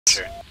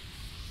Sure.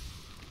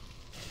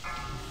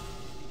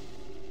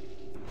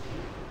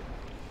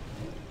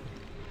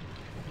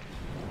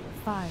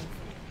 Five,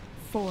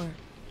 4,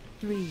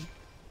 3,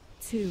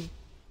 2,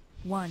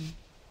 1.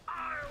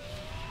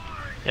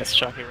 Yes,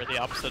 shocking, we're the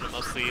opposite of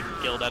most of the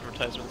guild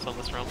advertisements on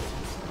this realm.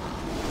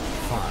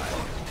 5,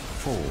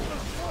 4,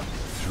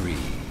 3,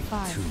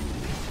 5, 2,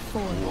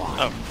 4, 1.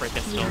 Oh, break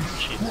it still.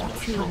 Jeez,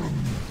 2,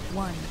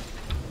 1.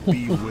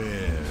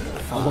 Beware.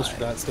 Almost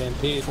forgot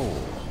Stampede. 4,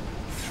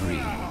 3,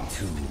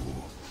 2,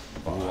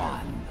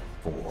 1.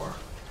 4,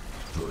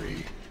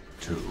 3,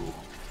 2,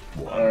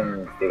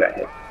 1. You got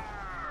hit.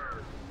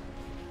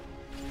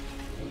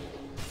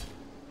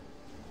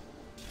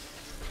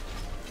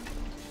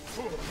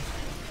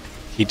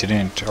 He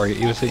didn't target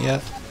you with it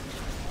yet?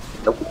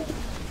 Nope.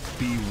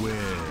 Beware.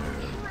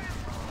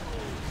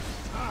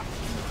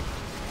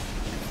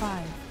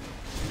 5,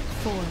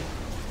 4,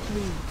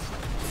 3,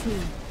 2,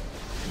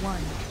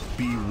 1.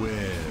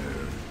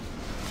 Beware.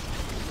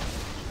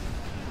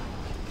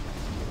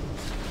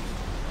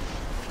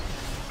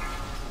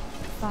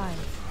 5,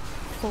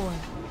 4,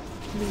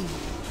 3,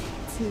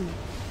 2,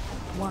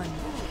 1.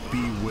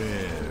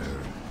 Beware.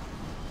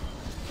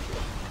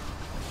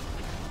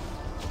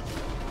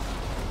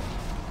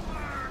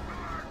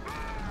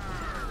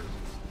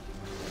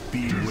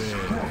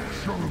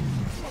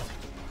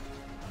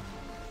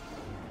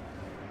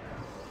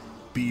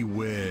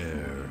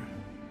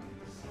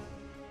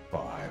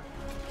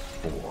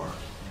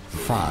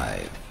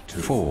 5,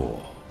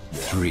 4,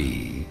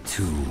 3,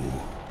 2,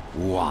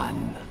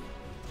 1.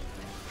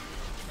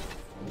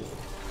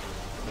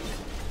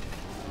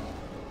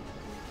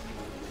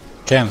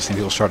 Okay, I'm seeing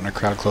people starting to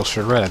crowd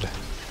closer to red.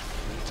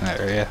 In that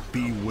area.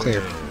 Beware.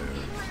 Clear.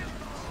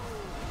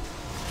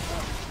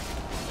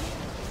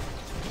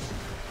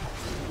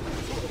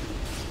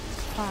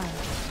 5,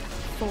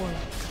 4,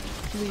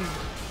 3,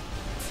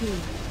 2,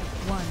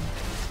 1.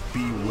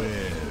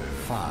 Beware.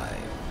 5,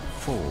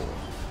 4,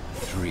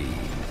 3,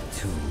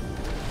 2,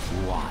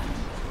 1.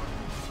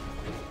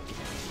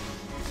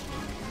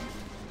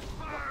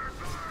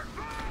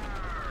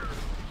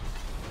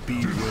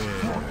 Beware.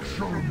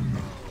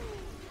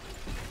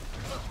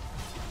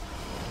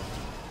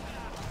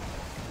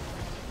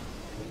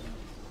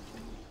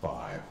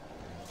 5,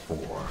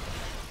 4,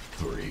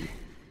 3,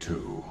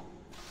 2,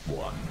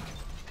 1.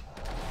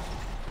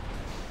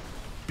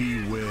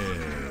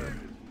 Beware.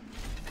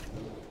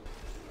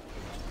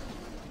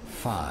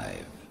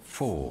 5,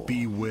 4,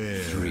 beware.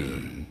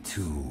 3,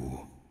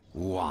 2,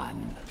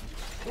 1.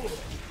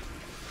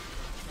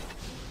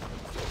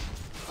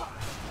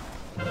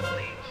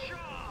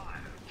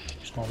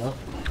 Storm up.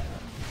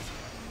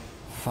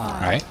 5,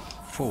 Alright.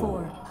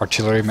 4,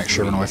 Artillery, make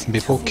sure we're away from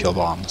people. Kill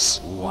bombs.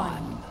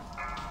 1.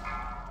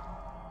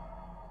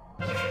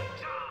 The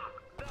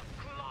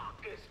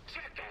clock is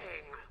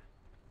ticking!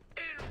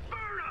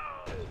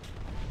 Inferno!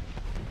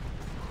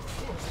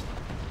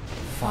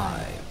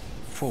 5,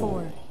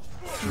 4,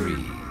 3,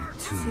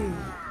 2,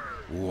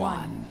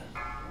 1.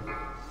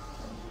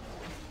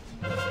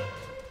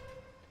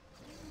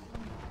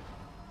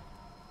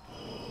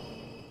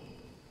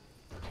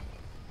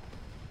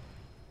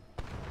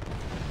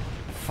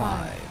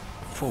 5,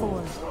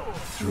 4,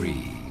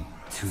 3,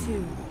 2,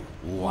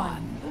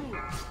 1.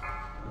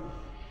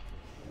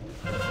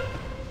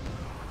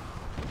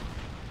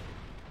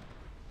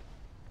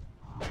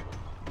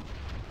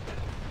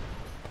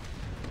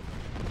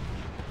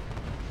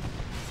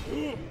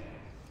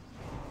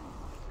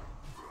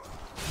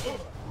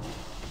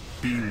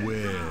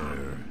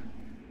 Beware.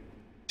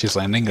 She's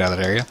landing, get out of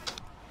that area.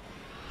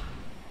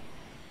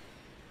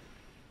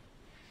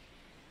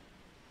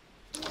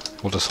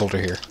 We'll just hold her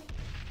here.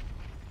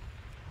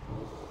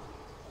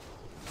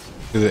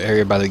 Do the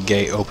area by the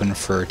gate open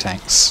for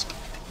tanks.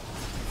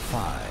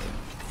 5,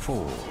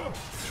 4,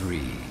 3,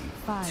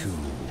 5, 2,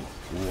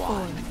 4,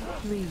 1.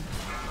 3,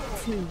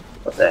 2,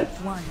 What's that?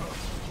 1.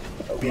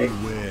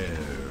 Beware.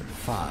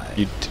 5,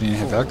 You didn't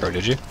have Velcro,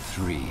 did you?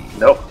 3,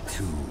 Nope.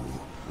 2,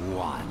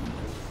 1.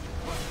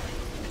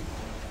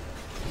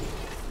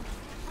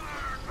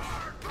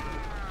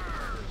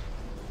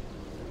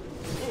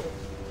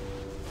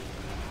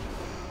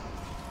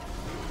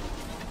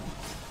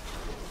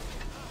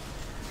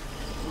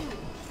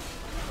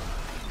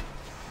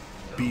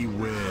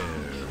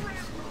 Beware.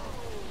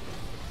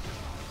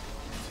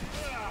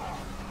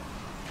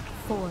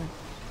 4,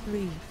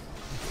 3,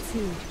 2,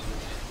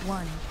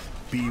 1.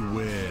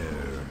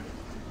 Beware.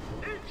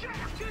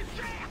 Eject!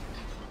 Eject!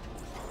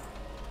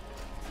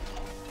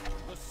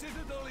 The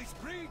citadel is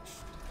breached!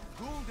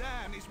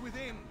 Gul'dan is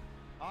within!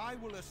 I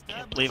will establish...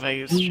 Can't believe I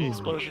used G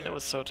Explosion, it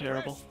was so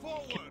terrible.